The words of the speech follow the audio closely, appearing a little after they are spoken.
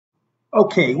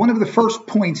Okay, one of the first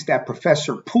points that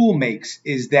Professor Poole makes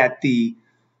is that the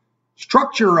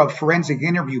structure of forensic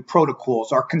interview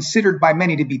protocols are considered by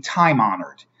many to be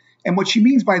time-honored. And what she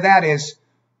means by that is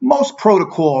most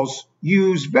protocols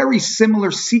use very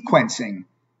similar sequencing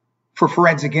for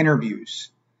forensic interviews.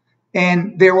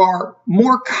 And there are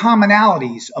more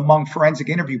commonalities among forensic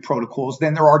interview protocols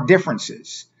than there are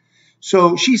differences.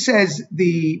 So she says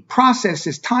the process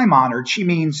is time-honored. She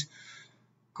means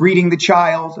greeting the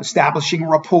child, establishing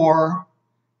rapport,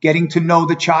 getting to know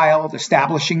the child,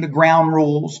 establishing the ground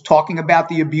rules, talking about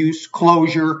the abuse,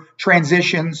 closure,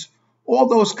 transitions, all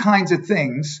those kinds of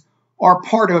things are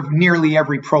part of nearly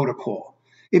every protocol.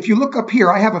 If you look up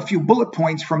here, I have a few bullet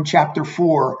points from chapter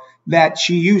 4 that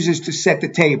she uses to set the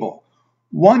table.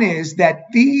 One is that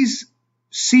these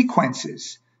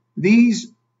sequences,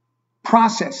 these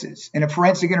processes in a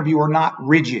forensic interview are not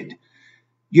rigid.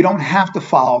 You don't have to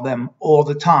follow them all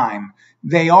the time.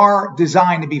 They are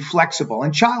designed to be flexible.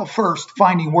 And Child First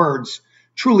Finding Words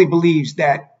truly believes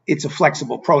that it's a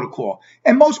flexible protocol.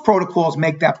 And most protocols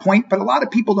make that point, but a lot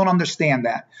of people don't understand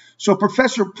that. So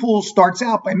Professor Poole starts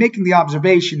out by making the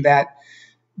observation that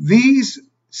these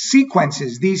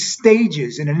sequences, these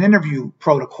stages in an interview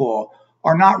protocol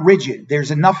are not rigid.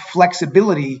 There's enough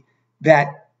flexibility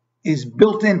that is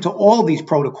built into all these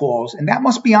protocols, and that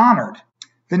must be honored.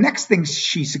 The next thing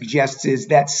she suggests is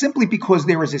that simply because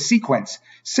there is a sequence,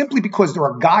 simply because there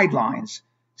are guidelines,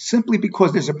 simply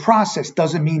because there's a process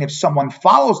doesn't mean if someone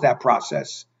follows that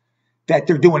process that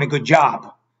they're doing a good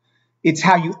job. It's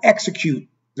how you execute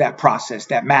that process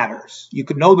that matters. You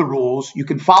can know the rules, you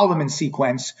can follow them in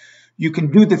sequence, you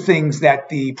can do the things that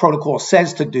the protocol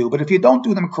says to do, but if you don't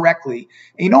do them correctly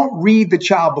and you don't read the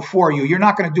child before you, you're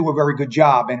not going to do a very good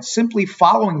job. And simply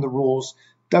following the rules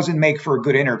doesn't make for a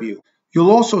good interview.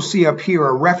 You'll also see up here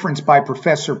a reference by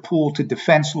Professor Poole to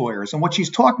defense lawyers. And what she's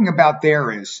talking about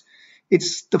there is,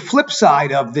 it's the flip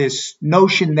side of this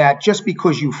notion that just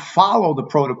because you follow the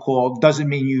protocol doesn't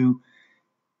mean you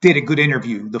did a good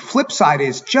interview. The flip side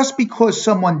is just because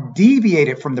someone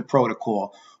deviated from the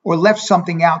protocol or left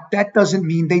something out, that doesn't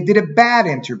mean they did a bad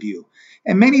interview.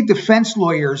 And many defense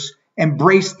lawyers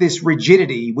embrace this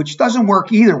rigidity, which doesn't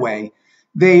work either way.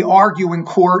 They argue in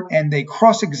court and they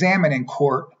cross-examine in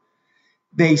court.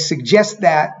 They suggest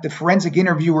that the forensic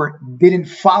interviewer didn't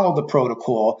follow the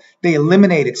protocol, they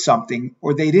eliminated something,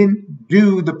 or they didn't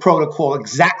do the protocol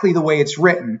exactly the way it's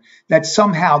written, that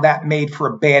somehow that made for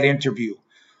a bad interview.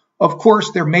 Of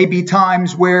course, there may be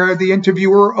times where the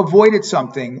interviewer avoided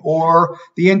something, or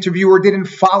the interviewer didn't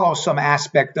follow some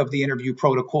aspect of the interview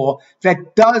protocol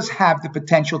that does have the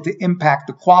potential to impact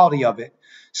the quality of it.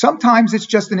 Sometimes it's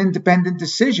just an independent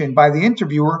decision by the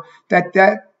interviewer that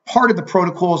part of the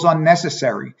protocol is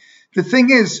unnecessary. The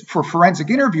thing is, for forensic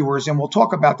interviewers, and we'll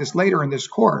talk about this later in this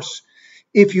course,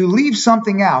 if you leave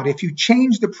something out, if you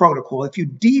change the protocol, if you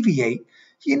deviate,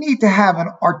 you need to have an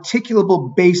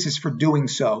articulable basis for doing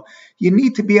so. You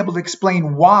need to be able to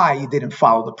explain why you didn't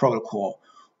follow the protocol,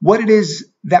 what it is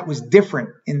that was different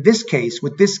in this case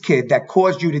with this kid that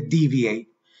caused you to deviate.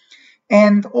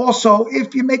 And also,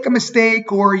 if you make a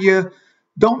mistake or you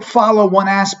don't follow one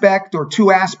aspect or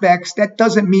two aspects, that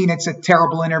doesn't mean it's a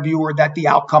terrible interview or that the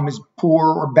outcome is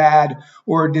poor or bad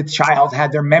or the child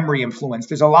had their memory influenced.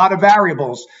 There's a lot of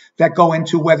variables that go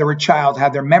into whether a child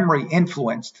had their memory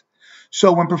influenced.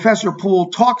 So when Professor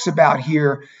Poole talks about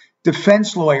here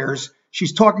defense lawyers,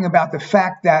 she's talking about the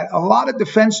fact that a lot of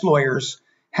defense lawyers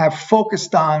have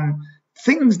focused on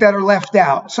things that are left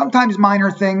out, sometimes minor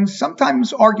things,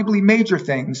 sometimes arguably major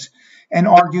things, and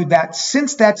argued that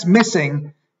since that's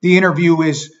missing, the interview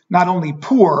is not only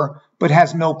poor, but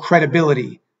has no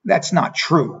credibility. That's not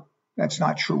true. That's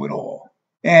not true at all.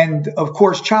 And of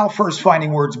course, Child First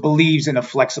Finding Words believes in a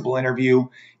flexible interview.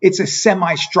 It's a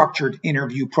semi-structured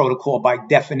interview protocol by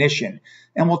definition.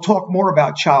 And we'll talk more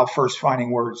about Child First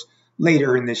Finding Words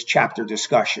later in this chapter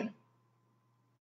discussion.